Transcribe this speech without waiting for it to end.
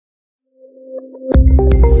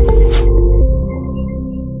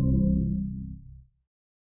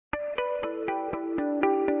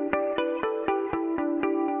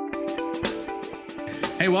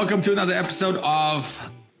welcome to another episode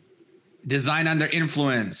of Design Under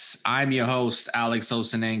Influence. I'm your host, Alex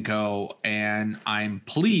Osenenko, and I'm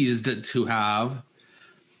pleased to have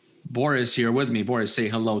Boris here with me. Boris, say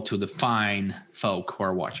hello to the fine folk who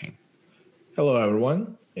are watching. Hello,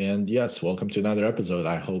 everyone. And yes, welcome to another episode.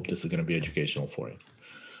 I hope this is going to be educational for you.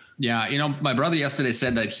 Yeah, you know, my brother yesterday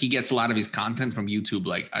said that he gets a lot of his content from YouTube.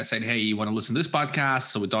 Like I said, hey, you want to listen to this podcast?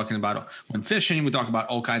 So we're talking about when fishing, we talk about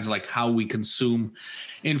all kinds of like how we consume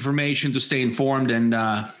information to stay informed and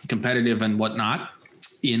competitive and whatnot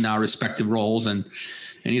in our respective roles. And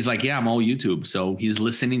he's like, yeah, I'm all YouTube. So he's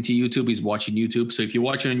listening to YouTube. He's watching YouTube. So if you're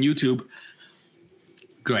watching on YouTube,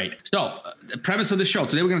 great. So the premise of the show,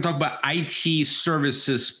 today we're going to talk about IT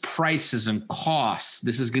services, prices, and costs.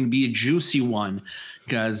 This is going to be a juicy one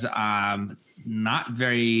because not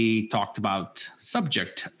very talked about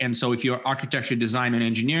subject. And so if you're an architecture, design, and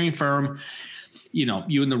engineering firm, you know,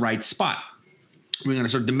 you're in the right spot. We're going to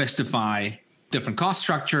sort of demystify different cost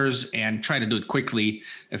structures and try to do it quickly,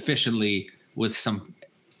 efficiently with some,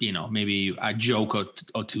 you know, maybe a joke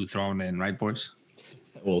or two thrown in, right, Boris?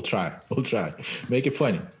 We'll try. Make it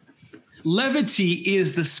funny. Levity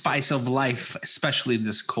is the spice of life, especially in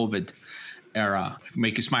this COVID era.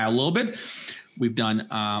 Make you smile a little bit. We've done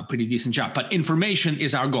a pretty decent job, but information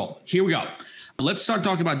is our goal. Here we go. Let's start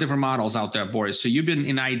talking about different models out there, Boris. So you've been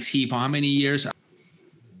in IT for how many years?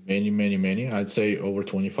 Many. I'd say over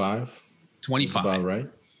 25. 25. That's about right.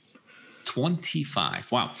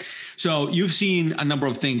 25. Wow. So you've seen a number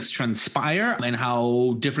of things transpire and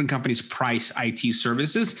how different companies price IT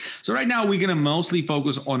services. So right now we're going to mostly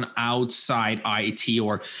focus on outside IT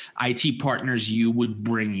or IT partners you would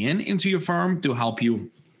bring into your firm to help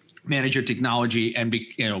you manage your technology and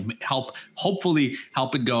hopefully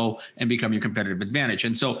help it go and become your competitive advantage.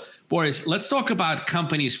 And so, Boris, let's talk about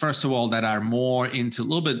companies, first of all, that are more into a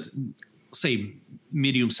little bit, say,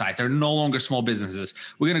 medium size. They're no longer small businesses.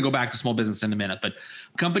 We're going to go back to small business in a minute, but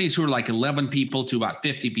companies who are like 11 people to about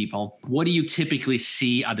 50 people, what do you typically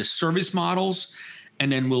see are the service models? And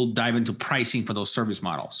then we'll dive into pricing for those service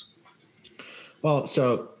models. Well,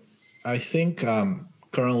 so I think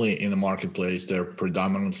currently in the marketplace, there are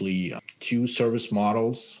predominantly two service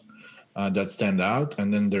models that stand out.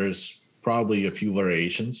 And then there's probably a few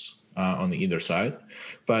variations on either side,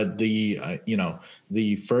 but the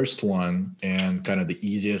first one and kind of the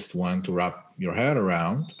easiest one to wrap your head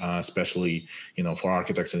around, especially for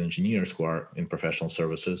architects and engineers who are in professional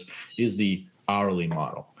services, is the hourly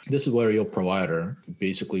model. This is where your provider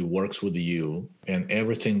basically works with you, and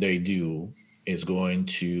everything they do is going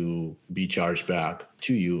to be charged back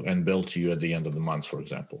to you and billed to you at the end of the month, for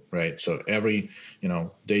example, right? So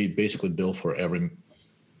they basically bill for every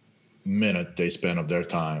minute they spend of their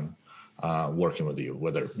time working with you,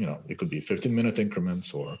 whether, it could be 15-minute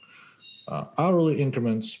increments or hourly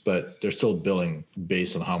increments, but they're still billing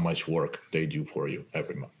based on how much work they do for you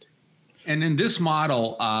every month. And in this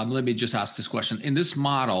model, let me just ask this question. In this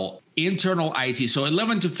model, internal IT, so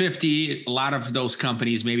 11 to 50, a lot of those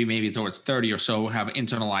companies, maybe towards 30 or so, have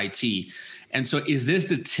internal IT. And so is this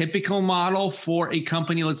the typical model for a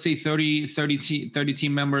company, let's say 30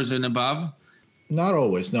 team members and above? Not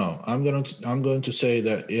always, no. I'm going to say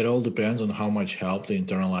that it all depends on how much help the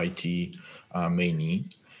internal IT may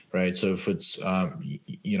need, right? So if it's,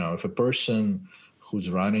 if a person who's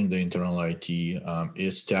running the internal IT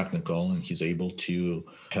is technical and he's able to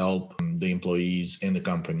help the employees in the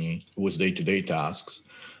company with day-to-day tasks,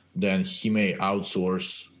 then he may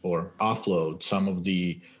outsource or offload some of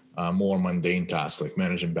the more mundane tasks like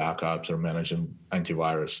managing backups or managing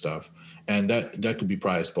antivirus stuff. And that could be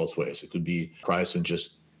priced both ways. It could be priced in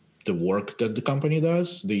just the work that the company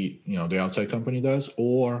does, the outside company does,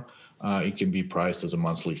 or it can be priced as a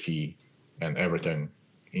monthly fee, and everything,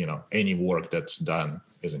 any work that's done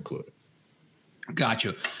is included.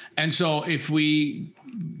 Gotcha. And so if we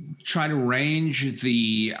try to range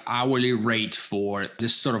the hourly rate for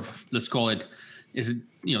this sort of, let's call it, is it,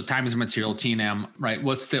 time is material, T&M, right?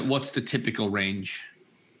 What's the typical range?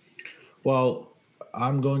 Well,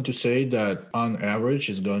 I'm going to say that on average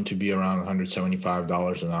it's going to be around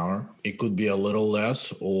 $175 an hour. It could be a little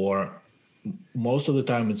less, or most of the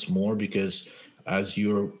time it's more, because as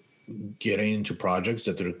you're getting into projects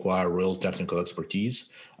that require real technical expertise,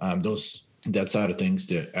 that side of things,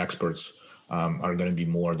 the experts are going to be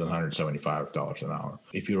more than $175 an hour.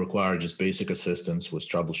 If you require just basic assistance with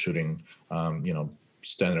troubleshooting,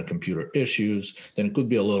 standard computer issues, then it could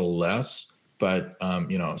be a little less. But,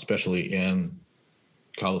 especially in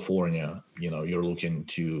California, you're looking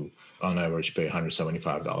to, on average, pay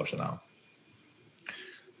 $175 an hour.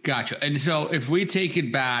 Gotcha. And so if we take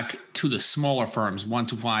it back to the smaller firms, 1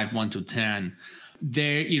 to 5, 1 to 10,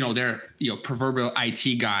 they're proverbial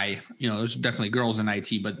IT guy. There's definitely girls in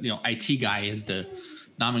IT, but IT guy is the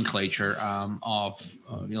nomenclature of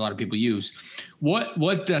a lot of people use.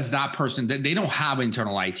 What does that person? They don't have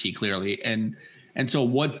internal IT clearly, and so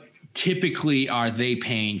what typically are they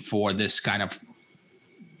paying for this kind of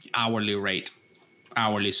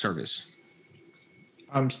hourly service?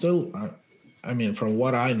 I'm still, from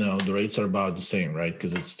what I know, the rates are about the same, right?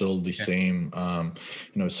 Because it's still the same,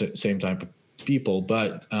 same type of people,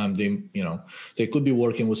 but they could be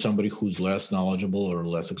working with somebody who's less knowledgeable or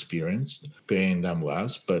less experienced, paying them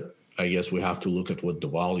less. But I guess we have to look at what the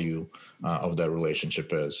value of that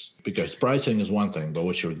relationship is, because pricing is one thing, but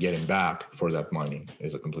what you're getting back for that money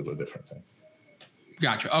is a completely different thing.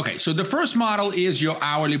 Gotcha. Okay. So the first model is your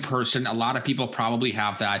hourly person. A lot of people probably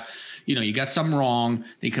have that. You got something wrong,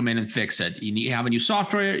 they come in and fix it. You have a new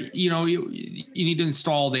software, you need to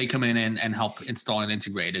install, they come in and help install and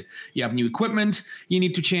integrate it. You have new equipment you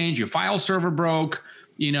need to change, your file server broke,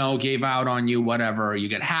 gave out on you, whatever, you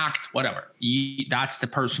get hacked, whatever. That's the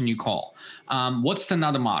person you call. What's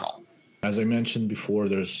another model? As I mentioned before,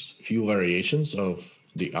 there's few variations of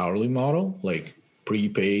the hourly model, like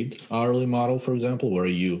prepaid hourly model, for example, where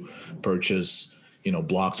you purchase,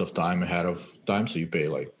 blocks of time ahead of time. So you pay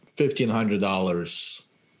like $1,500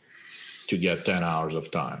 to get 10 hours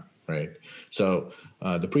of time, right? So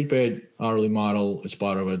the prepaid hourly model is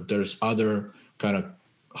part of it. There's other kind of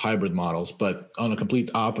hybrid models, but on a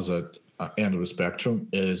complete opposite end of the spectrum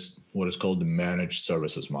is what is called the managed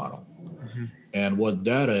services model. Mm-hmm. And what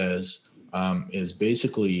that is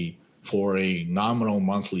basically for a nominal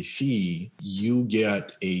monthly fee, you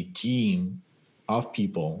get a team of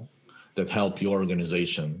people that help your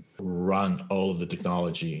organization run all of the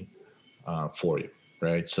technology for you,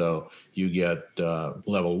 right? So you get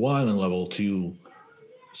level 1 and level 2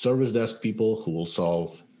 service desk people who will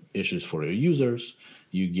solve issues for your users.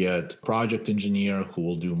 You get project engineer who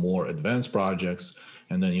will do more advanced projects.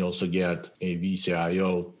 And then you also get a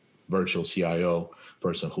vCIO, virtual CIO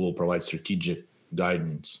person who will provide strategic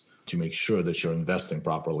guidance to make sure that you're investing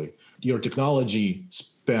properly. Your technology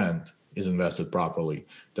spend is invested properly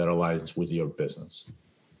that aligns with your business.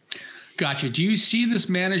 Gotcha. Do you see this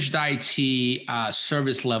managed IT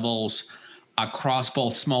service levels across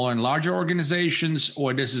both smaller and larger organizations,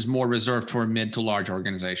 or this is more reserved for mid to large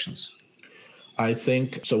organizations? I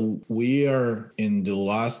think so. We are in the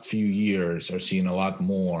last few years are seeing a lot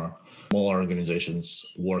more smaller organizations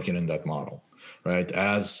working in that model, right?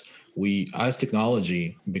 As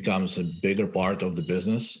technology becomes a bigger part of the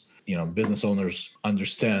business, business owners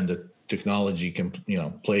understand that technology can,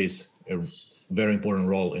 plays a very important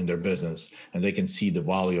role in their business, and they can see the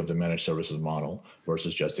value of the managed services model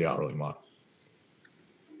versus just the hourly model.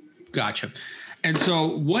 Gotcha. And so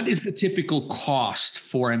what is the typical cost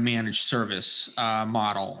for a managed service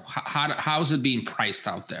model? How is it being priced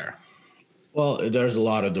out there? Well, there's a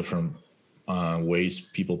lot of different ways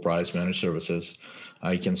people price managed services.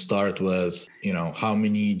 I can start with, how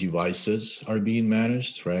many devices are being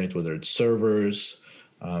managed, right? Whether it's servers,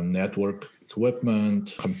 network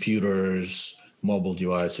equipment, computers, mobile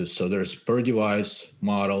devices. So there's per device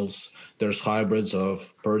models. There's hybrids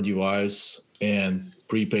of per device and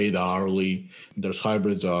prepaid hourly. There's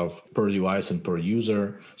hybrids of per device and per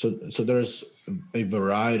user. So there's a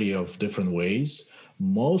variety of different ways.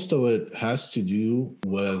 Most of it has to do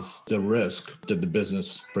with the risk that the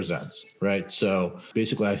business presents, right? So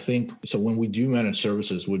basically, I think, so when we do managed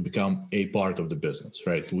services, we become a part of the business,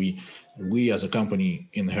 right? We as a company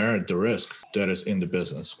inherit the risk that is in the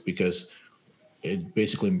business, because it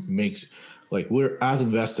basically makes, like, we're as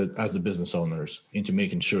invested as the business owners into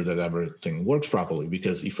making sure that everything works properly,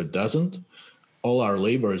 because if it doesn't, all our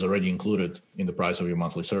labor is already included in the price of your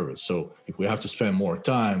monthly service. So if we have to spend more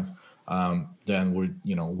time, then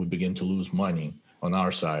we begin to lose money on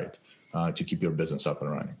our side to keep your business up and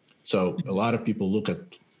running. So a lot of people look at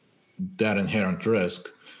that inherent risk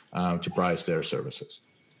to price their services.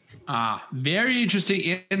 Very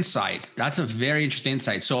interesting insight. That's a very interesting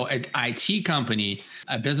insight. So an IT company,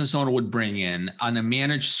 a business owner would bring in on a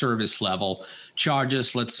managed service level,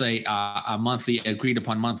 charges, let's say a monthly agreed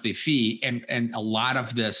upon monthly fee. And a lot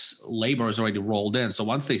of this labor is already rolled in. So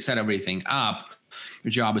once they set everything up,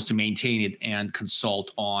 your job is to maintain it and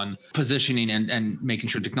consult on positioning and making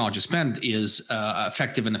sure technology spend is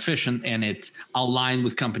effective and efficient, and it aligned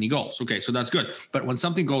with company goals. Okay, so that's good. But when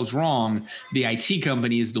something goes wrong, the IT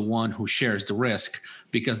company is the one who shares the risk,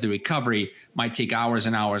 because the recovery might take hours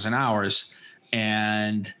and hours and hours,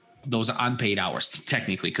 and those are unpaid hours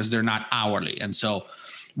technically because they're not hourly. And so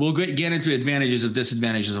we'll get into advantages and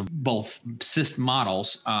disadvantages of both system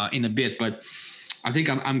models in a bit, but I think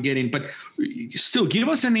I'm getting, but still give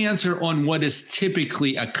us an answer on what is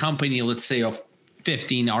typically a company, let's say of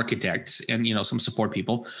 15 architects and, some support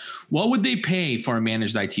people. What would they pay for a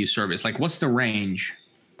managed IT service? Like what's the range?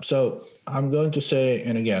 So I'm going to say,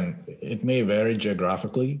 and again, it may vary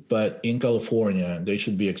geographically, but in California, they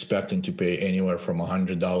should be expecting to pay anywhere from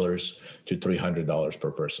 $100 to $300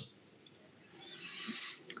 per person.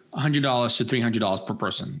 $100 to $300 per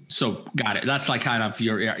person. So got it. That's like kind of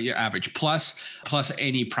your average plus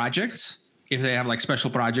any projects if they have like special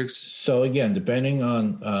projects. So again, depending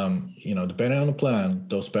on the plan,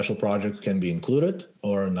 those special projects can be included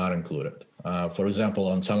or not included. For example,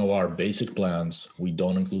 on some of our basic plans, we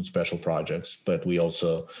don't include special projects, but we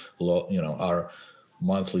also, our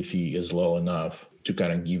monthly fee is low enough to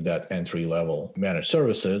kind of give that entry level managed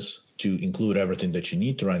services to include everything that you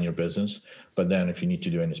need to run your business. But then if you need to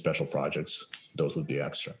do any special projects, those would be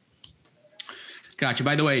extra. Gotcha.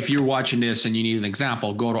 By the way, if you're watching this and you need an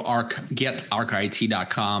example, go to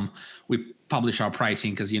getarchit.com. We publish our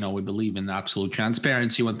pricing because, we believe in absolute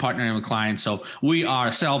transparency when partnering with clients. So we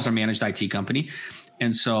ourselves are a managed IT company.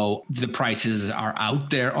 And so the prices are out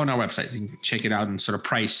there on our website. You can check it out and sort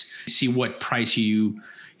of see what price your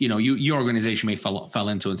organization may fall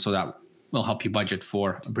into. And so that will help you budget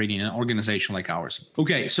for bringing an organization like ours.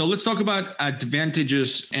 Okay, so let's talk about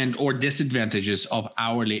advantages and or disadvantages of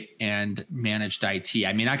hourly and managed IT.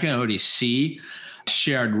 I mean, I can already see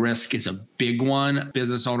shared risk is a big one.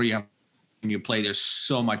 Business owner, you play, there's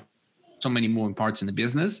so many moving parts in the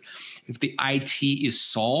business. If the IT is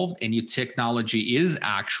solved and your technology is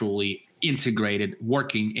actually integrated,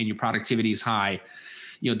 working, and your productivity is high,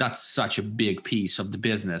 that's such a big piece of the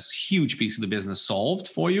business, huge piece of the business solved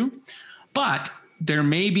for you. But there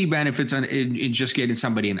may be benefits in just getting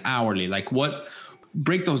somebody an hourly. Like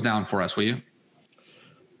break those down for us, will you?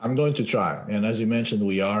 I'm going to try. And as you mentioned,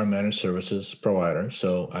 we are a managed services provider,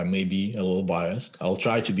 so I may be a little biased. I'll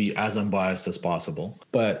try to be as unbiased as possible.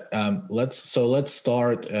 But let's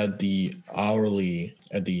start at the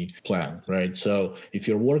plan, right? So if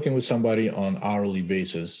you're working with somebody on hourly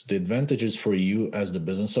basis, the advantages for you as the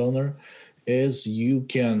business owner is you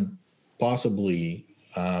can possibly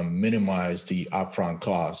minimize the upfront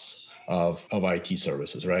costs of IT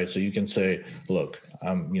services, right? So you can say, look,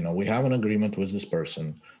 we have an agreement with this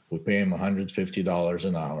person. We pay him $150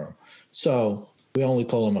 an hour. So we only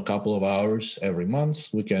call him a couple of hours every month.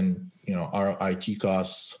 We can, our IT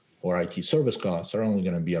costs or IT service costs are only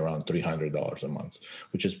going to be around $300 a month,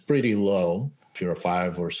 which is pretty low if you're a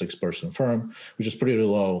 5 or 6 person firm, which is pretty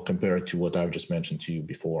low compared to what I've just mentioned to you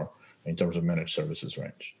before in terms of managed services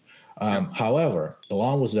range. However,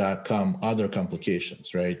 along with that come other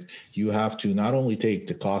complications, right? You have to not only take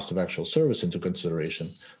the cost of actual service into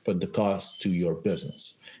consideration, but the cost to your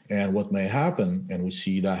business. And what may happen, and we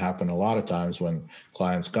see that happen a lot of times when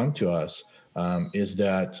clients come to us, is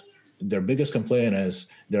that their biggest complaint is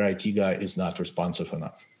their IT guy is not responsive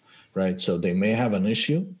enough, right? So they may have an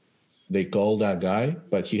issue. They call that guy,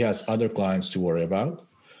 but he has other clients to worry about.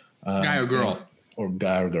 Guy or girl? Or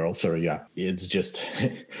guy or girl, sorry, yeah. It's just,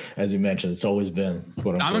 as you mentioned, it's always been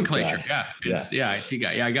nomenclature, IT guy.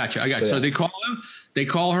 Yeah, I got you. So they call him, they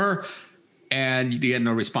call her, and they get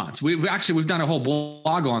no response. We've done a whole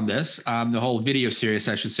blog on this, the whole video series,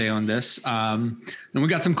 I should say, on this. And we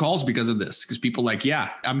got some calls because of this, because people like,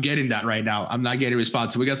 yeah, I'm getting that right now. I'm not getting a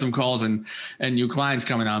response. So we got some calls and new clients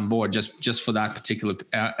coming on board just for that particular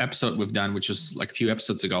episode we've done, which was like a few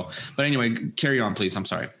episodes ago. But anyway, carry on, please. I'm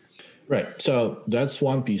sorry. Right. So that's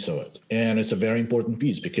one piece of it. And it's a very important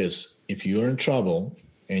piece because if you're in trouble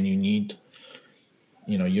and you need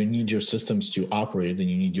your systems to operate and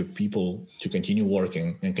you need your people to continue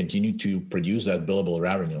working and continue to produce that billable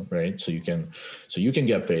revenue, right? So you can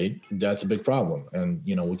get paid. That's a big problem. And,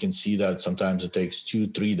 we can see that sometimes it takes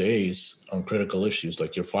 2-3 days on critical issues.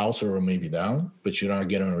 Like your file server may be down, but you're not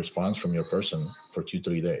getting a response from your person for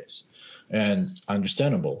 2-3 days. And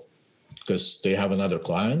understandable, because they have another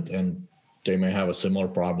client and they may have a similar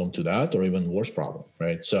problem to that or even worse problem,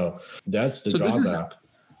 right? So that's the drawback.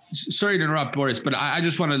 Sorry to interrupt, Boris, but I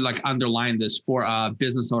just want to underline this for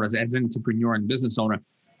business owners as an entrepreneur and business owner.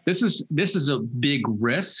 This is a big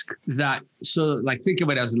risk think of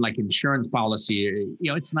it as like insurance policy.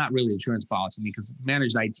 It's not really insurance policy because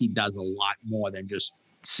managed IT does a lot more than just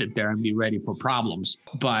sit there and be ready for problems.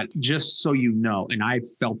 But just so you know, and I've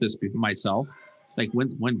felt this myself, like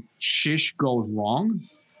when shish goes wrong,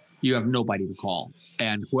 you have nobody to call.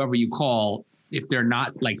 And whoever you call, if they're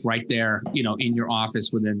not like right there, in your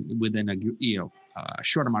office within a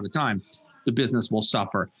short amount of time, the business will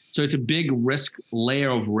suffer. So it's a big layer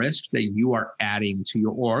of risk that you are adding to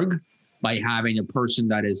your org by having a person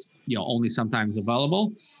that is, only sometimes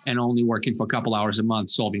available and only working for a couple hours a month,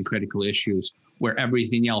 solving critical issues, where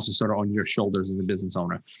everything else is sort of on your shoulders as a business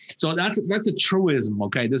owner. So that's a truism.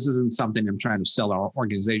 Okay. This isn't something I'm trying to sell our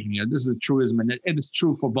organization here. This is a truism, and it is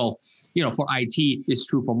true for both, for IT, it's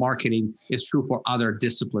true for marketing, it's true for other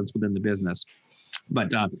disciplines within the business. But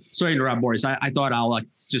sorry to interrupt, Boris. I thought I'll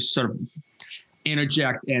just sort of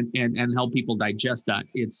interject and help people digest that.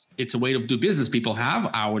 It's a way to do business. People have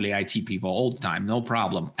hourly IT people all the time, no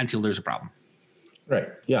problem, until there's a problem. Right.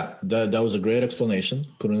 Yeah. That was a great explanation.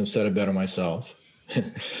 Couldn't have said it better myself.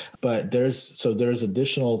 But there's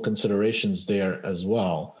additional considerations there as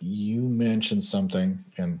well. You mentioned something,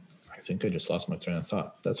 and I think I just lost my train of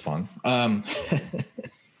thought. That's fun.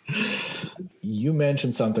 You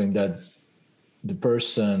mentioned something that the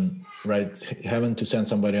person, right, having to send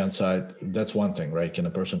somebody on site, that's one thing, right? Can a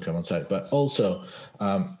person come on site? But also,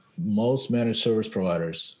 most managed service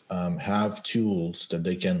providers have tools that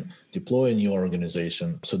they can deploy in your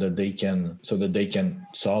organization so that they can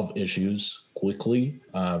solve issues quickly,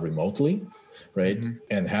 remotely, right? Mm-hmm.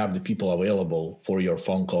 And have the people available for your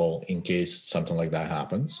phone call in case something like that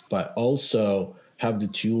happens. But also have the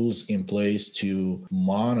tools in place to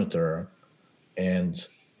monitor and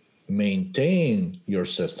maintain your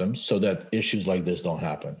systems so that issues like this don't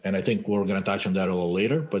happen. And I think we're going to touch on that a little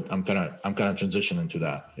later, but I'm kind of transitioning to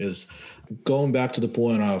that. Is going back to the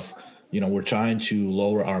point of, we're trying to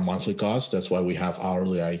lower our monthly costs. That's why we have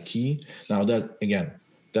hourly IT. Now that, again,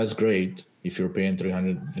 that's great if you're paying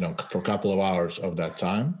 $300, for a couple of hours of that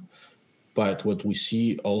time. But what we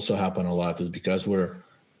see also happen a lot is because we're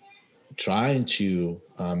trying to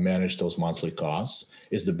manage those monthly costs,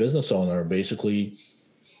 is the business owner basically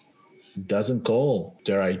doesn't call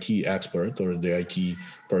their IT expert or the IT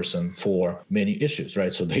person for many issues,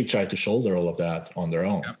 right? So they try to shoulder all of that on their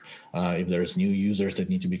own. Yep. If there's new users that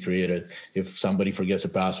need to be created, if somebody forgets a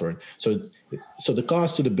password. So the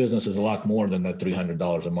cost to the business is a lot more than that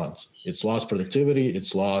 $300 a month. It's lost productivity.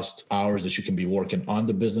 It's lost hours that you can be working on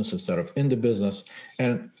the business instead of in the business.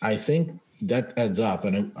 And I think that adds up.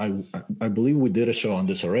 And I believe we did a show on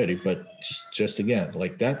this already, but just again,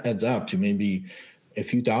 like that adds up to maybe a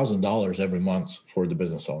few $1,000s every month for the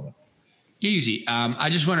business owner. Easy. I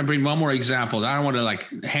just want to bring one more example. I don't want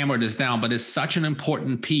to hammer this down, but it's such an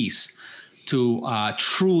important piece to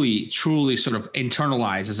truly sort of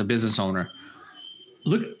internalize as a business owner.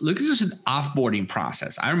 Look at just an offboarding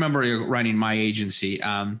process. I remember running my agency.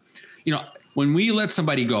 When we let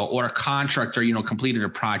somebody go or a contractor, completed a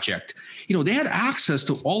project, they had access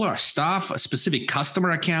to all our stuff, specific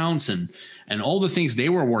customer accounts and all the things they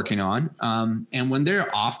were working on. And when they're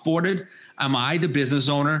offboarded, am I the business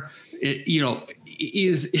owner? Am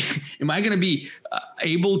I going to be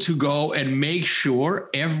able to go and make sure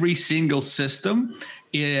every single system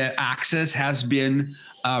access has been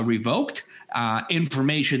revoked?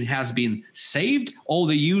 Information has been saved. All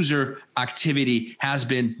the user activity has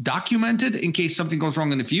been documented in case something goes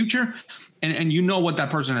wrong in the future. And you know what that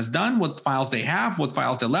person has done, what files they have, what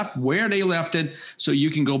files they left, where they left it. So you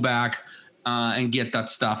can go back and get that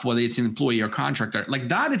stuff, whether it's an employee or contractor. Like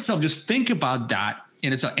that itself, just think about that.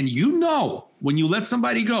 And when you let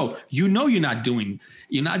somebody go, you're not doing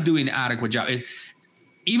adequate job.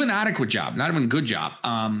 Even adequate job, not even good job.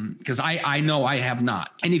 Because I know I have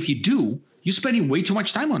not. And if you do, you're spending way too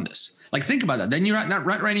much time on this. Like, think about that. Then you're not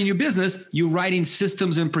writing your business, you're writing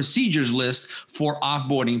systems and procedures list for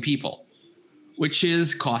offboarding people, which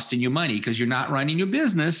is costing you money because you're not running your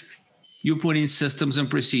business. You're putting systems and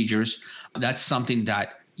procedures. That's something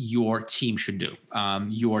that your team should do,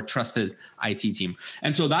 your trusted IT team.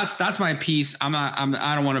 And so that's my piece.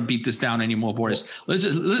 I don't want to beat this down anymore, Boris. Do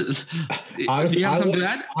you have something to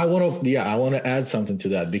add? I want to add something to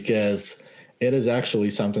that because it is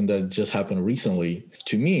actually something that just happened recently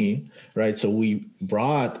to me, right? So we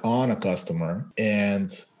brought on a customer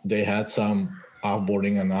and they had some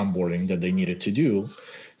offboarding and onboarding that they needed to do.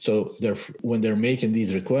 So when they're making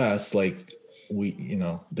these requests, like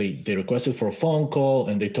they requested for a phone call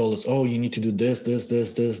and they told us, oh, you need to do this,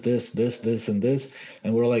 and this.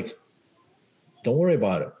 And we're like, don't worry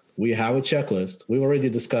about it. We have a checklist. We've already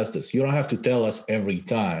discussed this. You don't have to tell us every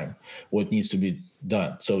time what needs to be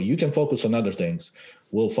done. So you can focus on other things.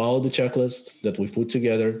 We'll follow the checklist that we've put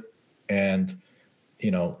together. And,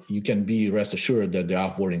 you can be rest assured that the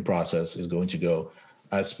offboarding process is going to go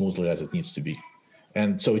as smoothly as it needs to be.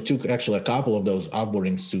 And so it took actually a couple of those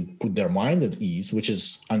offboardings to put their mind at ease, which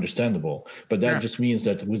is understandable. But that just means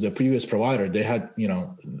that with the previous provider, they had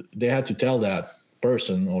to tell that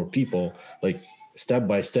person or people, like, step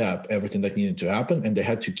by step, everything that needed to happen. And they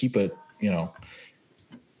had to keep it,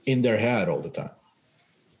 in their head all the time.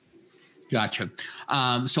 Gotcha.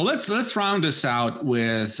 So let's round this out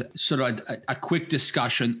with sort of a quick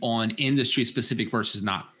discussion on industry specific versus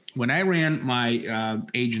not. When I ran my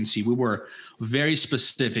agency, we were very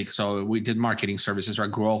specific. So we did marketing services or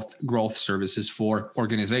growth services for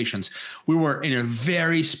organizations. We were in a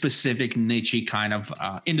very specific niche kind of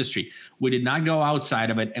industry. We did not go outside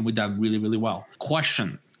of it, and we done really, really well.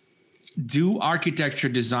 Question: do architecture,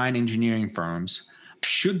 design, engineering firms,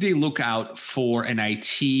 should they look out for an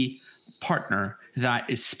IT partner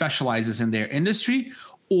that specializes in their industry,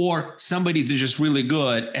 or somebody that's just really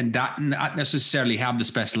good and not necessarily have the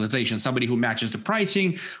specialization, somebody who matches the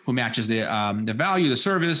pricing, who matches the value, the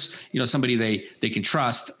service, somebody they can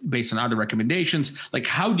trust based on other recommendations? Like,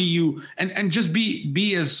 how do you, and just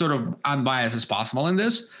be as sort of unbiased as possible in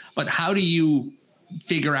this, but how do you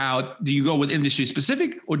figure out, do you go with industry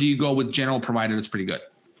specific or do you go with general provider that's pretty good?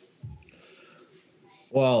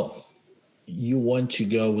 Well, you want to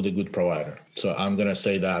go with a good provider. So I'm going to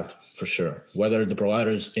say that for sure. Whether the provider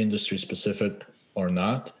is industry specific or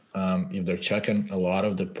not, if they're checking a lot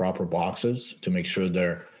of the proper boxes to make sure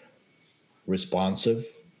they're responsive,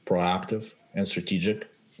 proactive, and strategic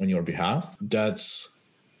on your behalf, that's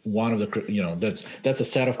one of the, that's a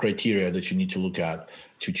set of criteria that you need to look at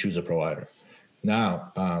to choose a provider.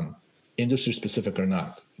 Now, industry specific or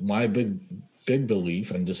not, my big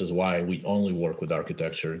belief, and this is why we only work with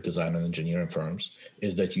architecture, design, and engineering firms,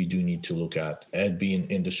 is that you do need to look at being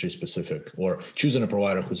industry specific or choosing a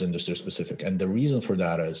provider who's industry specific. And the reason for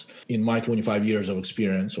that is, in my 25 years of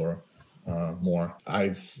experience or more,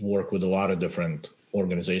 I've worked with a lot of different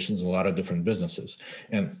organizations and a lot of different businesses.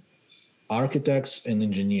 And architects and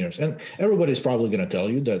engineers, and everybody's probably going to tell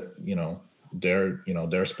you that,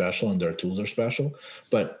 they're special and their tools are special,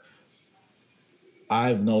 but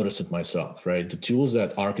I've noticed it myself, right? The tools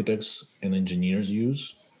that architects and engineers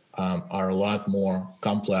use are a lot more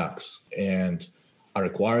complex and are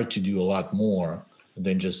required to do a lot more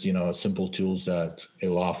than just, simple tools that a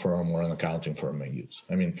law firm or an accounting firm may use.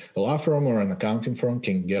 I mean, a law firm or an accounting firm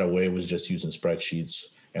can get away with just using spreadsheets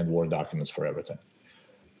and Word documents for everything.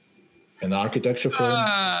 An architecture firm.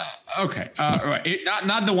 Okay. Right.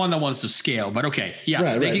 Not the one that wants to scale, but okay. Yes,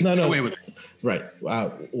 right, they can get away with it. Right.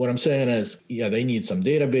 What I'm saying is, they need some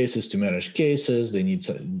databases to manage cases. They need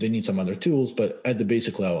some other tools, but at the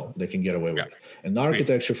basic level, they can get away with it. An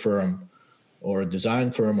architecture firm or a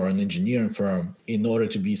design firm or an engineering firm, in order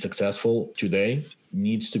to be successful today,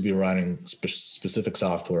 needs to be running specific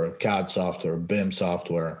software, CAD software, BIM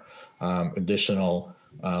software, additional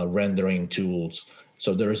rendering tools.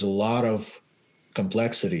 So there's a lot of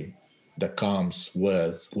complexity that comes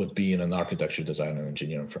with being an architecture, design, and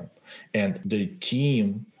engineering firm. And the IT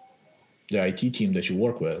team that you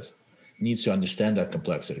work with needs to understand that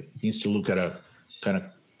complexity, needs to look at a kind of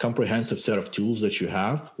comprehensive set of tools that you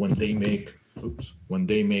have when they make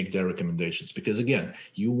their recommendations. Because again,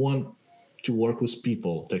 you want to work with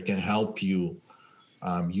people that can help you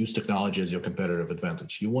use technology as your competitive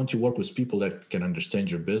advantage. You want to work with people that can understand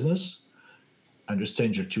your business,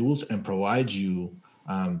 understand your tools, and provide you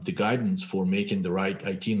the guidance for making the right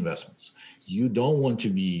IT investments. You don't want to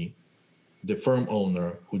be the firm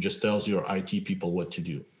owner who just tells your IT people what to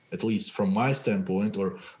do. At least from my standpoint,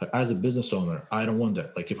 or as a business owner, I don't want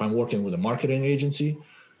that. Like, if I'm working with a marketing agency,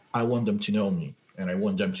 I want them to know me and I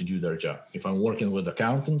want them to do their job. If I'm working with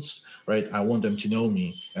accountants, right, I want them to know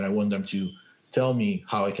me and I want them to tell me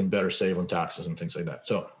how I can better save on taxes and things like that.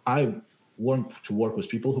 So I want to work with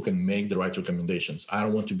people who can make the right recommendations. I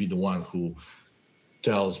don't want to be the one who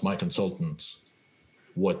tells my consultants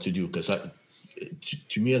what to do, because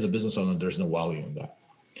to me as a business owner, there's no value in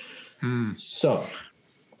that. So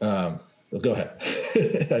go ahead.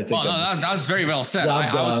 That was very well said.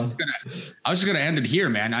 I was just going to end it here,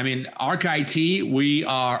 man. I mean, Arc IT, we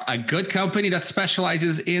are a good company that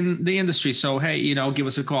specializes in the industry. So, hey, give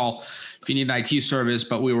us a call if you need an IT service,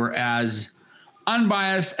 but we were as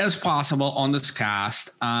unbiased as possible on this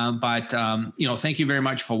cast. But thank you very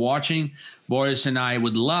much for watching. Boris and I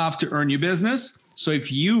would love to earn your business. So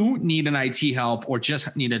if you need an IT help or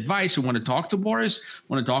just need advice or want to talk to Boris,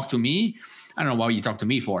 want to talk to me, I don't know why you talk to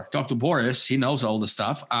me for. Talk to Boris. He knows all the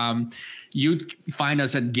stuff. You'd find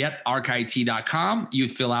us at getarchit.com.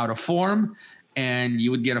 You'd fill out a form and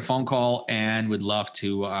you would get a phone call, and we'd love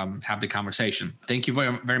to have the conversation. Thank you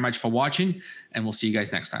very, very much for watching, and we'll see you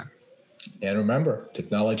guys next time. And remember,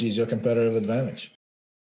 technology is your competitive advantage.